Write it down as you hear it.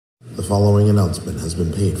following announcement has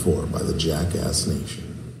been paid for by the Jackass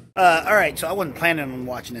Nation. Alright, so I wasn't planning on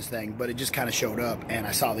watching this thing, but it just kind of showed up, and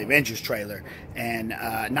I saw the Avengers trailer, and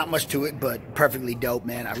not much to it, but perfectly dope,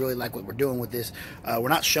 man. I really like what we're doing with this. We're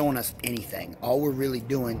not showing us anything. All we're really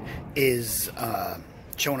doing is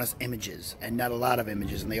showing us images, and not a lot of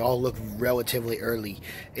images, and they all look relatively early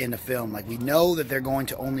in the film. Like, we know that they're going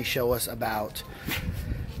to only show us about,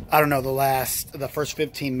 I don't know, the first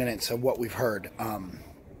 15 minutes of what we've heard.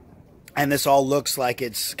 And this all looks like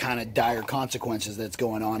it's kind of dire consequences that's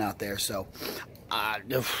going on out there. So I'm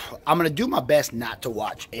going to do my best not to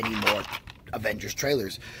watch any more Avengers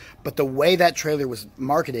trailers. But the way that trailer was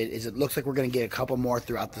marketed is it looks like we're going to get a couple more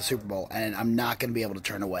throughout the Super Bowl. And I'm not going to be able to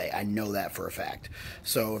turn away. I know that for a fact.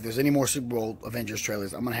 So if there's any more Super Bowl Avengers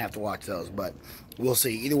trailers, I'm going to have to watch those. But we'll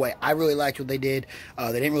see. Either way, I really liked what they did.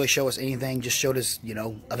 They didn't really show us anything. Just showed us, you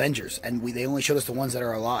know, Avengers. And they only showed us the ones that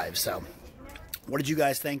are alive. So what did you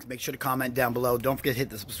guys think? Make sure to comment down below. Don't forget to hit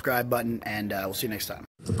the subscribe button, and we'll see you next time.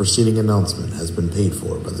 The preceding announcement has been paid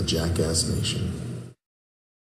for by the Jackass Nation.